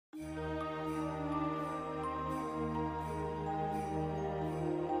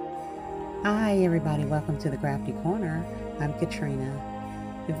Hi everybody, welcome to the Crafty Corner. I'm Katrina.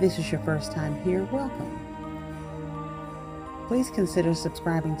 If this is your first time here, welcome. Please consider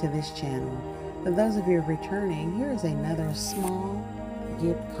subscribing to this channel. For those of you returning, here is another small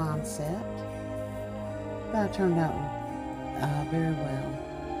gift concept that turned out very well.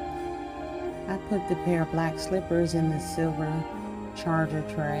 I put the pair of black slippers in the silver charger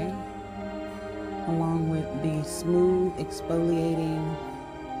tray along with the smooth exfoliating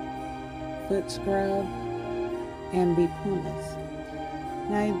foot scrub and the pumice.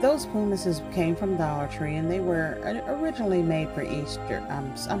 Now those pumices came from Dollar Tree and they were originally made for Easter,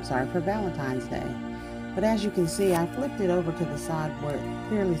 for Valentine's Day. But as you can see, I flipped it over to the side where it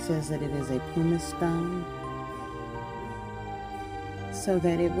clearly says that it is a pumice stone so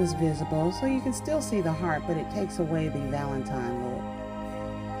that it was visible. So you can still see the heart, but it takes away the Valentine look.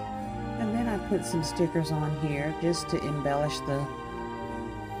 And then I put some stickers on here just to embellish the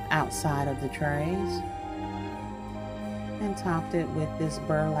outside of the trays, and topped it with this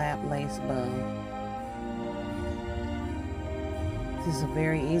burlap lace bow. This is a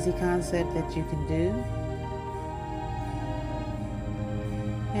very easy concept that you can do,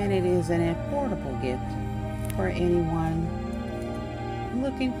 and it is an affordable gift for anyone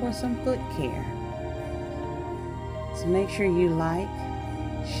looking for some foot care. So make sure you like,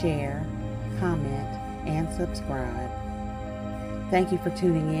 share, comment, and subscribe. Thank you for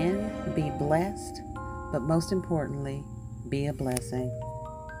tuning in. Be blessed, but most importantly, be a blessing.